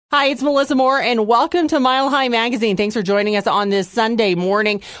Hi, it's Melissa Moore, and welcome to Mile High Magazine. Thanks for joining us on this Sunday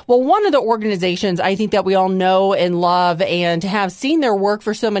morning. Well, one of the organizations I think that we all know and love and have seen their work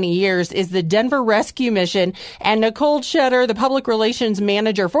for so many years is the Denver Rescue Mission. And Nicole Cheddar, the public relations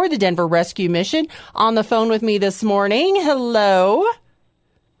manager for the Denver Rescue Mission, on the phone with me this morning. Hello.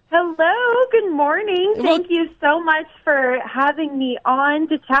 Hello, good morning. Thank you so much for having me on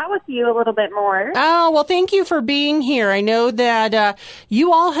to chat with you a little bit more. Oh, well, thank you for being here. I know that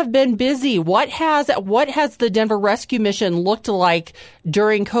you all have been busy. What has the Denver Rescue Mission looked like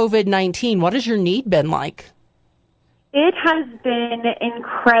during COVID-19? What has your need been like? It has been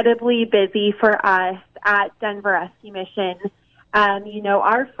incredibly busy for us at Denver Rescue Mission.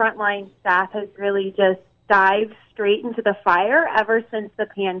 Our frontline staff has really just dived straight into the fire ever since the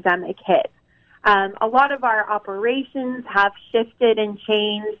pandemic hit. A lot of our operations have shifted and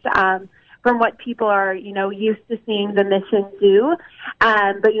changed from what people are, used to seeing the mission do.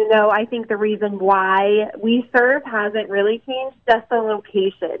 But I think the reason why we serve hasn't really changed, just the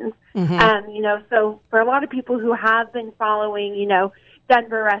locations. Mm-hmm. So for a lot of people who have been following,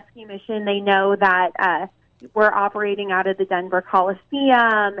 Denver Rescue Mission, they know that we're operating out of the Denver Coliseum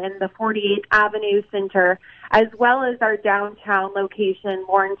and the 48th Avenue Center, as well as our downtown location,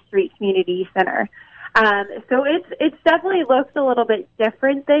 Lawrence Street Community Center. So it's definitely looks a little bit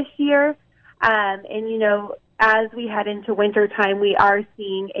different this year. As we head into wintertime, we are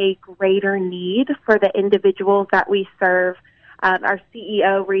seeing a greater need for the individuals that we serve. Our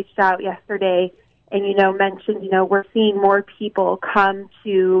CEO reached out yesterday and, mentioned, we're seeing more people come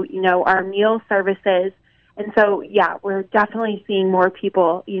to, our meal services. And so, we're definitely seeing more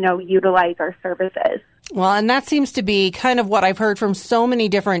people, utilize our services. Well, and that seems to be kind of what I've heard from so many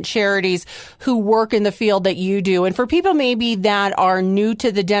different charities who work in the field that you do. And for people maybe that are new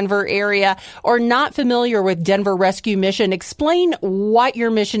to the Denver area or not familiar with Denver Rescue Mission, explain what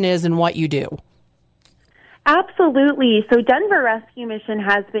your mission is and what you do. Absolutely. So Denver Rescue Mission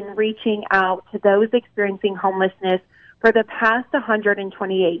has been reaching out to those experiencing homelessness for the past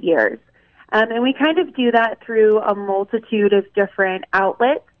 128 years. And we kind of do that through a multitude of different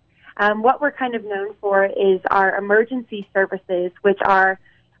outlets. What we're kind of known for is our emergency services, which are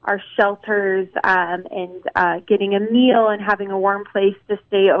our shelters and getting a meal and having a warm place to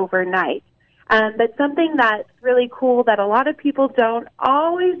stay overnight. But something that's really cool that a lot of people don't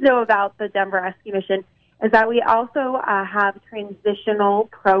always know about the Denver Rescue Mission is that we also have transitional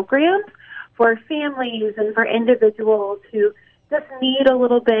programs for families and for individuals who just need a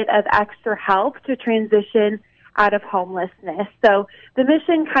little bit of extra help to transition out of homelessness. So the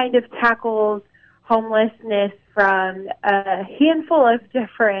mission kind of tackles homelessness from a handful of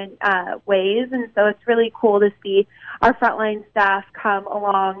different ways, and so it's really cool to see our frontline staff come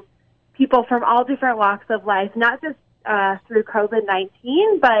along, people from all different walks of life, not just through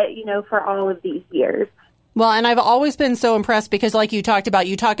COVID-19, but, for all of these years. Well, and I've always been so impressed because like you talk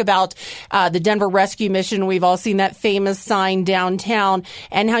about the Denver Rescue Mission. We've all seen that famous sign downtown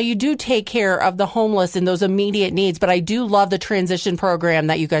and how you do take care of the homeless and those immediate needs. But I do love the transition program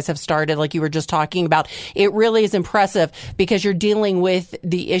that you guys have started, like you were just talking about. It really is impressive because you're dealing with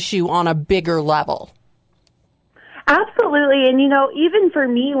the issue on a bigger level. Absolutely. And, even for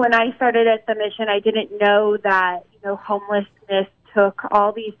me, when I started at the mission, I didn't know that, homelessness took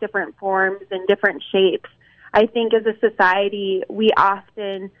all these different forms and different shapes. I think as a society, we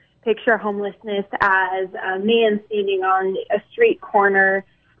often picture homelessness as a man standing on a street corner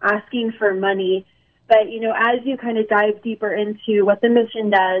asking for money. But, as you kind of dive deeper into what the mission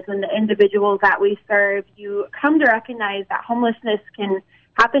does and the individuals that we serve, you come to recognize that homelessness can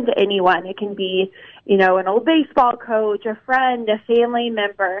happen to anyone. It can be, an old baseball coach, a friend, a family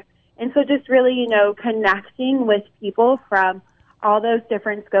member. And so just really, connecting with people from all those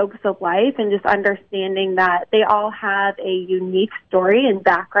different scopes of life and just understanding that they all have a unique story and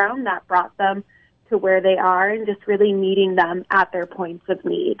background that brought them to where they are and just really meeting them at their points of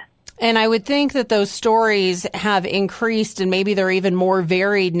need. And I would think that those stories have increased and maybe they're even more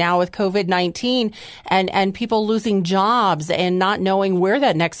varied now with COVID-19 and people losing jobs and not knowing where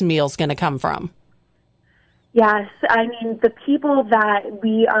that next meal is going to come from. Yes, I mean, the people that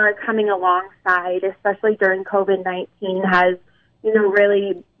we are coming alongside, especially during COVID-19, has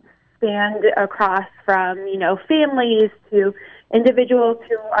really spanned across from, families to individuals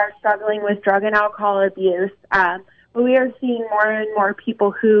who are struggling with drug and alcohol abuse. But we are seeing more and more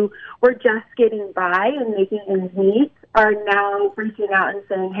people who were just getting by and making ends meet are now reaching out and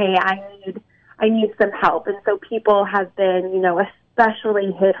saying, hey, I need some help. And so people have been,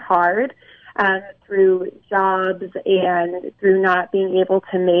 especially hit hard through jobs and through not being able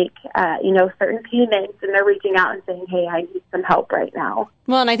to make, certain payments. And they're reaching out and saying, hey, I need some help right now.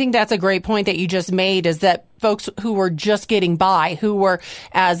 Well, and I think that's a great point that you just made, is that folks who were just getting by, who were,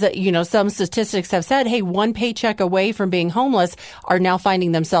 as some statistics have said, hey, one paycheck away from being homeless, are now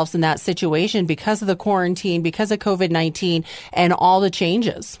finding themselves in that situation because of the quarantine, because of COVID-19 and all the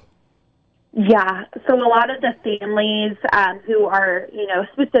changes. Yeah, so a lot of the families who are,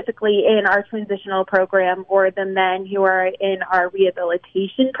 specifically in our transitional program, or the men who are in our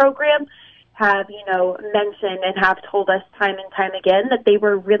rehabilitation program, have, mentioned and have told us time and time again that they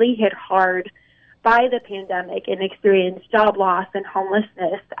were really hit hard by the pandemic and experienced job loss and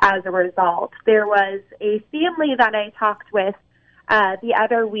homelessness as a result. There was a family that I talked with the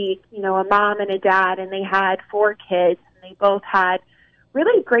other week, a mom and a dad, and they had 4 kids, and they both had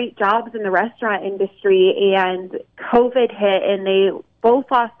really great jobs in the restaurant industry, and COVID hit and they both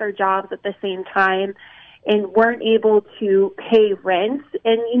lost their jobs at the same time and weren't able to pay rent.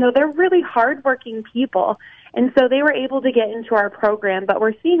 And, they're really hardworking people. And so they were able to get into our program, but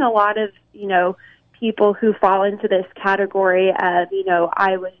we're seeing a lot of, people who fall into this category of,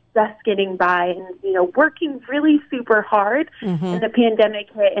 I was just getting by and, working really super hard. Mm-hmm. And the pandemic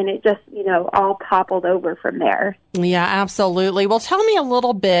hit and it just, all toppled over from there. Yeah, absolutely. Well, tell me a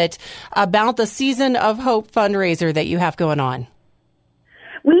little bit about the Season of Hope fundraiser that you have going on.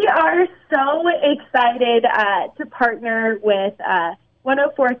 We are so excited to partner with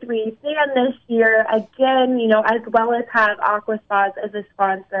 104.3 FAN this year again, as well as have Aqua Spas as a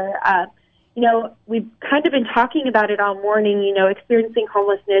sponsor. We've kind of been talking about it all morning. Experiencing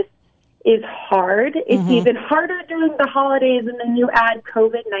homelessness is hard. It's even harder during the holidays, and then you add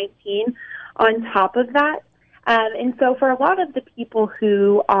COVID-19 on top of that. And so for a lot of the people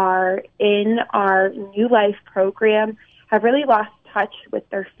who are in our New Life program have really lost touch with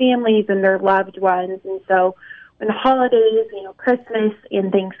their families and their loved ones. And so when the holidays, Christmas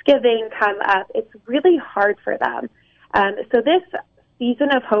and Thanksgiving come up, it's really hard for them. So this Season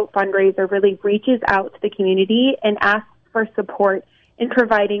of Hope fundraiser really reaches out to the community and asks for support in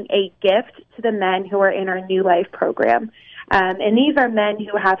providing a gift to the men who are in our New Life program. And these are men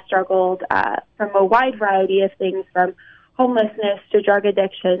who have struggled from a wide variety of things, from homelessness to drug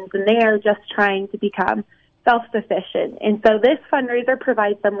addictions, and they are just trying to become self-sufficient. And so this fundraiser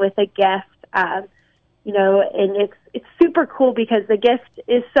provides them with a gift, and it's super cool because the gift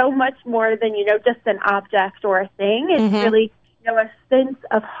is so much more than, just an object or a thing. It's really, a sense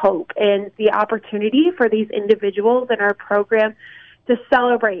of hope and the opportunity for these individuals in our program to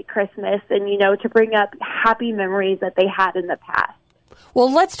celebrate Christmas and, to bring up happy memories that they had in the past.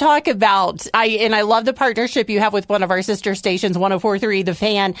 Well, let's talk about, I love the partnership you have with one of our sister stations, 104.3 The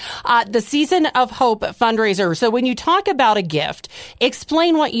Fan, the Season of Hope fundraiser. So when you talk about a gift,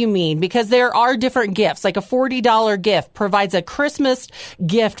 explain what you mean, because there are different gifts. Like a $40 gift provides a Christmas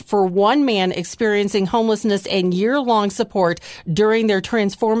gift for one man experiencing homelessness and year-long support during their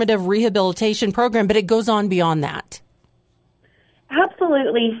transformative rehabilitation program, but it goes on beyond that.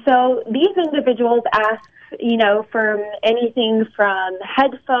 Absolutely. So these individuals ask, from anything from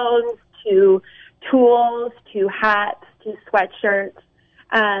headphones to tools to hats to sweatshirts.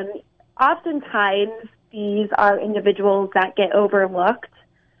 Oftentimes, these are individuals that get overlooked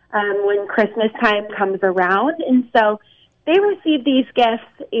when Christmas time comes around. And so they receive these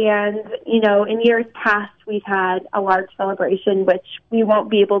gifts, and, in years past, we've had a large celebration, which we won't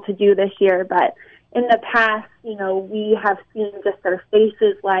be able to do this year. But in the past, we have seen just their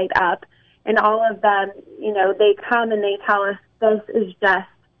faces light up. And all of them, they come and they tell us this is just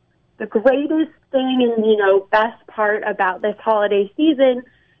the greatest thing and, best part about this holiday season,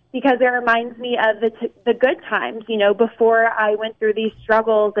 because it reminds me of the good times, before I went through these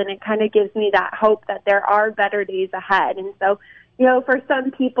struggles, and it kind of gives me that hope that there are better days ahead. And so, for some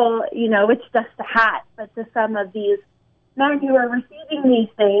people, it's just a hat, but to some of these men who are receiving these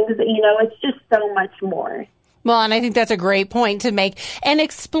things, it's just so much more. Well, and I think that's a great point to make and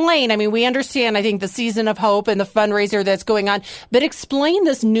explain. I mean, we understand, I think, the Season of Hope and the fundraiser that's going on, but explain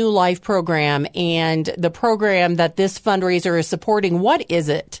this New Life program and the program that this fundraiser is supporting. What is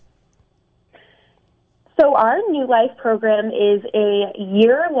it? So our New Life program is a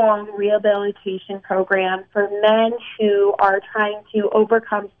year-long rehabilitation program for men who are trying to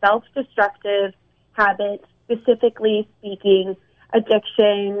overcome self-destructive habits, specifically speaking,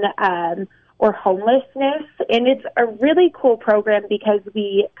 addiction, or homelessness. And it's a really cool program because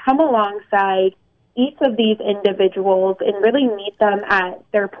we come alongside each of these individuals and really meet them at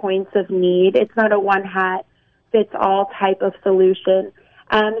their points of need. It's not a one-hat-fits-all type of solution.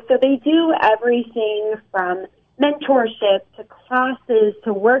 So they do everything from mentorship to classes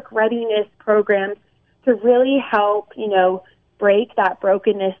to work readiness programs to really help, break that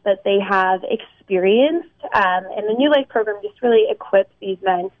brokenness that they have experienced. And the New Life program just really equips these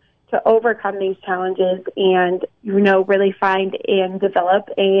men to overcome these challenges and, really find and develop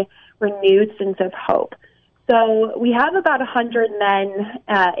a renewed sense of hope. So we have about 100 men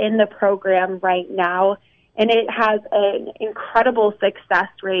in the program right now, and it has an incredible success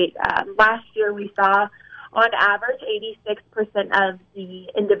rate. Last year we saw, on average, 86% of the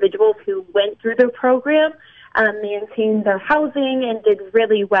individuals who went through the program maintained their housing and did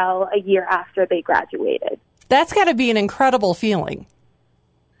really well a year after they graduated. That's got to be an incredible feeling.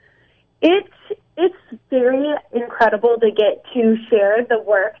 It's very incredible to get to share the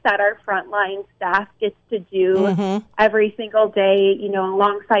work that our frontline staff gets to do every single day,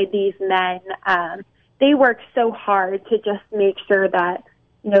 alongside these men. They work so hard to just make sure that,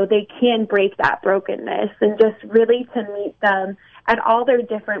 they can break that brokenness and just really to meet them at all their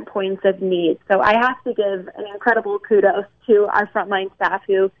different points of need. So I have to give an incredible kudos to our frontline staff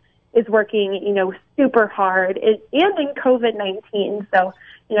who is working, super hard and in COVID-19. So,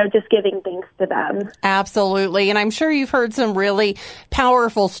 just giving thanks to them. Absolutely. And I'm sure you've heard some really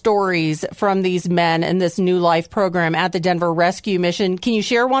powerful stories from these men in this New Life program at the Denver Rescue Mission. Can you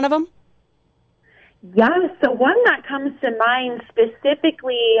share one of them? Yes. So one that comes to mind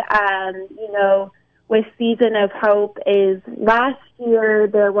specifically, with Season of Hope is last year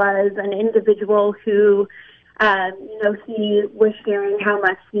there was an individual who, he was sharing how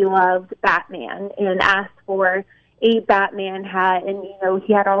much he loved Batman and asked for a Batman hat, and,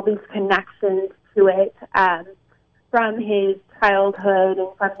 he had all these connections to it from his childhood and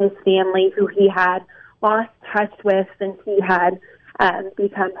from his family who he had lost touch with since he had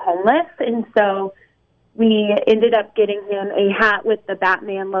become homeless. And so we ended up getting him a hat with the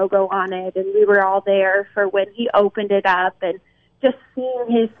Batman logo on it, and we were all there for when he opened it up, and just seeing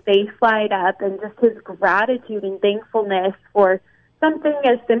his face light up and just his gratitude and thankfulness for something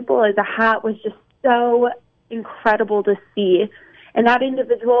as simple as a hat was just so incredible to see. And that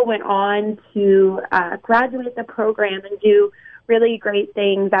individual went on to graduate the program and do really great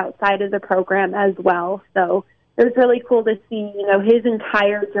things outside of the program as well. So it was really cool to see, his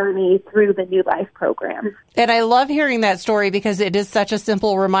entire journey through the New Life program. And I love hearing that story because it is such a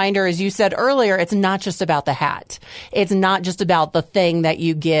simple reminder. As you said earlier, it's not just about the hat. It's not just about the thing that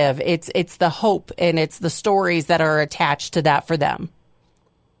you give. It's the hope and it's the stories that are attached to that for them.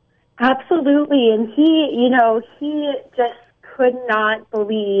 Absolutely. And he just could not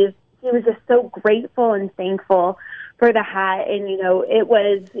believe. He was just so grateful and thankful for the hat. And,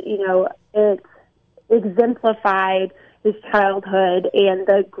 it exemplified his childhood and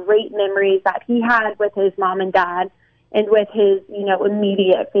the great memories that he had with his mom and dad and with his,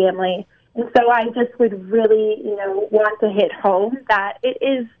 immediate family. And so I just would really, want to hit home that it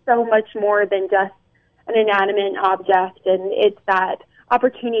is so much more than just an inanimate object, and it's that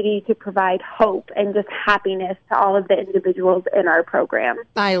opportunity to provide hope and just happiness to all of the individuals in our program.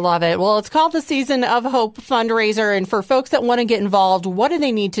 I love it. Well, it's called the Season of Hope fundraiser. And for folks that want to get involved, what do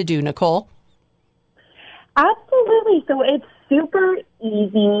they need to do, Nicole? Absolutely. So it's super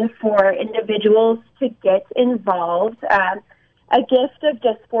easy for individuals to get involved. A gift of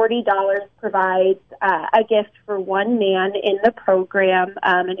just $40 provides a gift for one man in the program,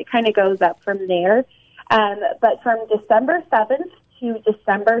 and it kind of goes up from there. But from December 7th to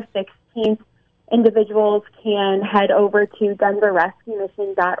December 16th, individuals can head over to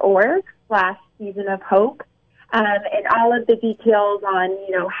denverrescuemission.org/Season of Hope, and all of the details on,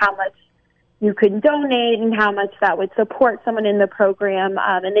 how much you can donate and how much that would support someone in the program,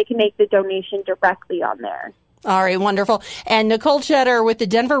 and they can make the donation directly on there. All right, wonderful. And Nicole Cheddar with the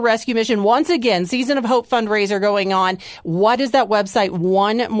Denver Rescue Mission, once again, Season of Hope fundraiser going on. What is that website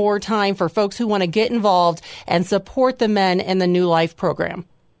one more time for folks who want to get involved and support the men in the New Life program?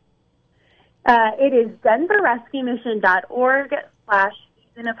 It is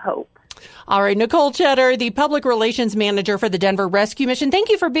denverrescuemission.org/Season of Hope. All right, Nicole Cheddar, the Public Relations Manager for the Denver Rescue Mission. Thank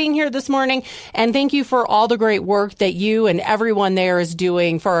you for being here this morning, and thank you for all the great work that you and everyone there is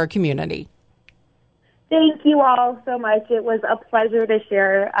doing for our community. Thank you all so much. It was a pleasure to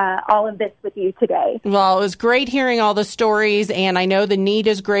share all of this with you today. Well, it was great hearing all the stories, and I know the need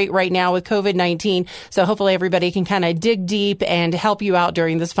is great right now with COVID-19, so hopefully everybody can kind of dig deep and help you out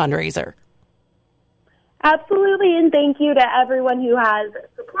during this fundraiser. Absolutely, and thank you to everyone who has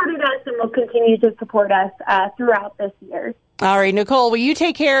supported us and will continue to support us throughout this year. All right, Nicole, will you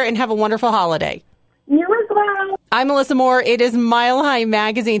take care and have a wonderful holiday? You as well. I'm Melissa Moore. It is Mile High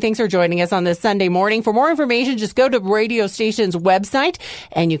Magazine. Thanks for joining us on this Sunday morning. For more information, just go to the radio station's website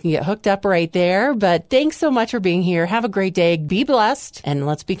and you can get hooked up right there. But thanks so much for being here. Have a great day. Be blessed and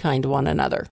let's be kind to one another.